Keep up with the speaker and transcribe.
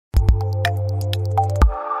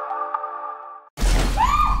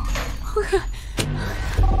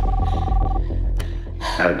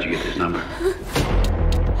How did you get this number?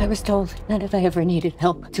 I was told that if I ever needed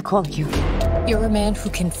help, to call you. You're a man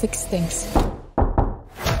who can fix things. I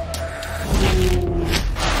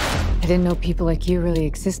didn't know people like you really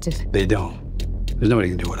existed. They don't. There's nobody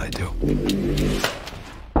who can do what I do.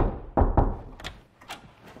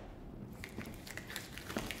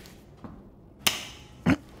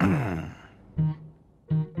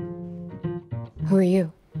 Who are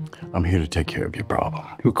you? I'm here to take care of your problem.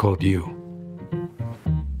 Who called you?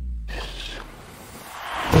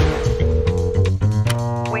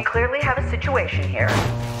 We clearly have a situation here.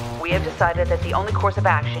 We have decided that the only course of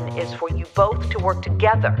action is for you both to work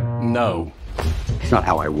together. No. It's not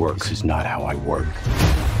how I work. This is not how I work.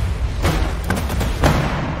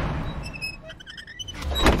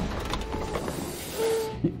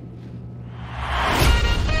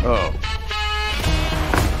 Oh.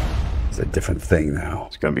 It's a different thing now.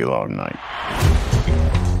 It's gonna be a long night.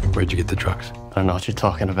 Where'd you get the drugs? I don't know what you're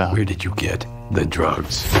talking about. Where did you get the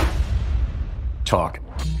drugs? Talk.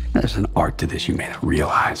 There's an art to this you may not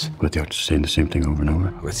realize. But they're just saying the same thing over and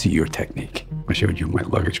over. Let's see your technique. I showed you my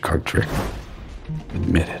luggage cart trick.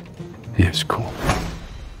 Admit it. Yeah, it's cool.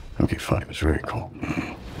 Okay, fine. It was very cool.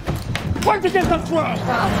 Where'd you get the drugs?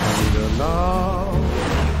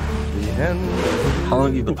 How long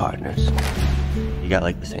have you been partners? You got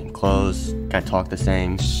like the same clothes, kind of talk the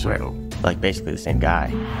same. So? Like basically the same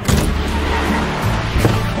guy.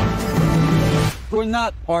 We're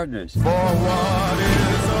not partners. For what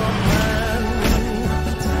is a man?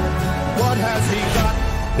 What has he got?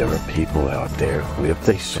 There are people out there who, if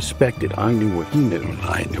they suspected I knew what he knew and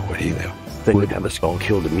I knew what he knew, they would have us all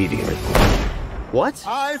killed immediately. What?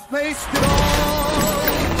 I faced it all,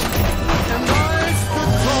 and I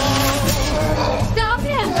stood tall. Stop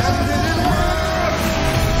him!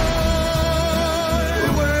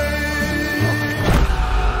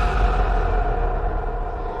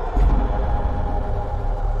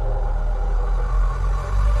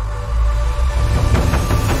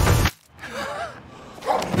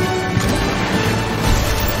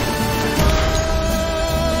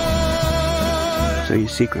 So you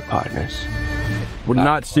secret partners? We're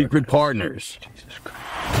not secret partners.